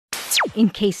in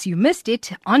case you missed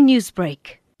it on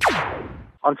Newsbreak.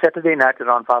 On Saturday night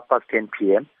around 10:05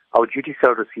 p.m., our duty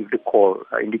cell received a call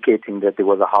indicating that there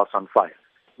was a house on fire.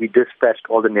 We dispatched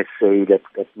all the necessary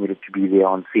that needed to be there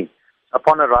on scene.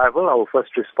 Upon arrival, our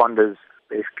first responders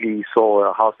basically saw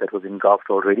a house that was engulfed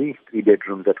already, 3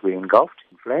 bedrooms that were engulfed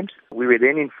in flames. We were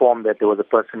then informed that there was a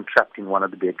person trapped in one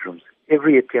of the bedrooms.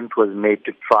 Every attempt was made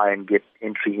to try and get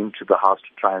entry into the house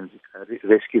to try and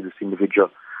rescue this individual.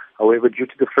 However, due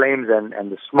to the flames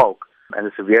and the smoke and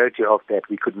the severity of that,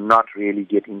 we could not really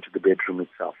get into the bedroom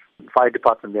itself. The fire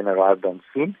department then arrived on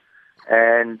scene,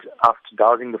 and after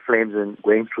dousing the flames and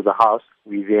going through the house,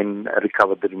 we then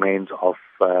recovered the remains of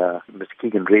Mr.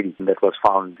 Keegan Reddy that was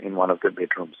found in one of the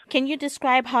bedrooms. Can you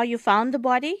describe how you found the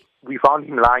body? We found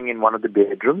him lying in one of the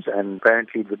bedrooms, and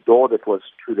apparently the door that was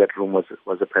to that room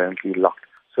was apparently locked.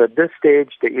 So at this stage,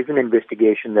 there is an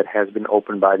investigation that has been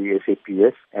opened by the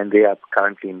SABC, and they are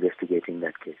currently investigating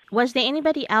that case. Was there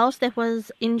anybody else that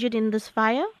was injured in this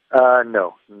fire?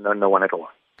 No one at all.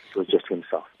 It was just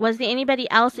himself. Was there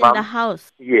anybody else in the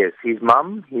house? Yes, his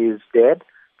mum, his dad,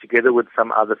 together with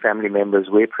some other family members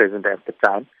were present at the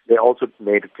time. They also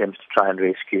made attempts to try and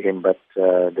rescue him, but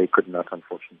they could not,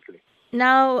 unfortunately.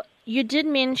 Now, you did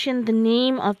mention the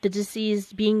name of the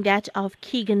deceased being that of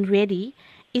Keegan Reddy.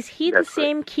 Is he the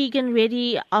same Keegan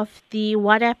Reddy of the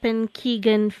Warrapn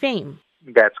Keegan fame?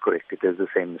 That's correct. It is the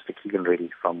same Mr. Keegan Reddy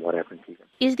from Warrapn Keegan.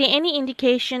 Is there any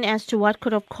indication as to what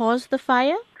could have caused the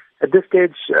fire? At this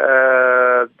stage,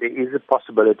 there is a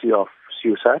possibility of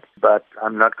suicide, but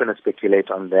I'm not going to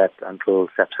speculate on that until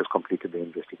SABC has completed the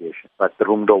investigation. But the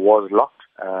room door was locked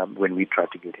when we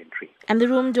tried to get entry. And the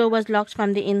room door was locked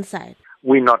from the inside?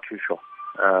 We're not too sure.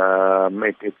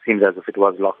 It seems as if it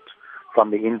was locked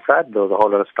from the inside. There was a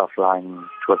whole lot of stuff lying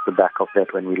towards the back of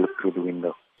that when we looked through the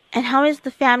window. And how has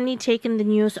the family taken the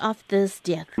news of this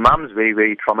death? Mum's very,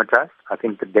 very traumatized. I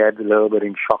think the dad's a little bit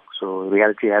in shock, so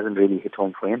reality hasn't really hit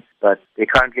home for him. But they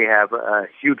currently have a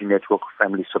huge network of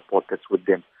family support that's with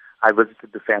them. I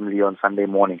visited the family on Sunday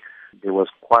morning. There was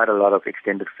quite a lot of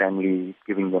extended family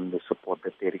giving them the support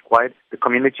that they required. The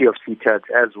community of Seatides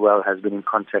as well has been in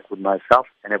contact with myself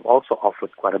and have also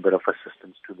offered quite a bit of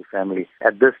assistance to the family.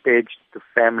 At this stage, the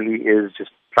family is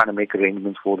just trying to make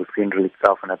arrangements for the funeral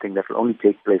itself, and I think that will only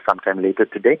take place sometime later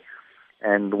today.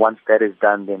 And once that is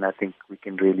done, then I think we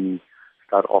can really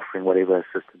start offering whatever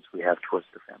assistance we have towards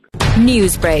the family.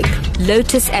 Newsbreak,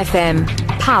 Lotus FM,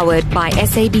 powered by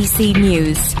SABC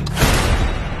News.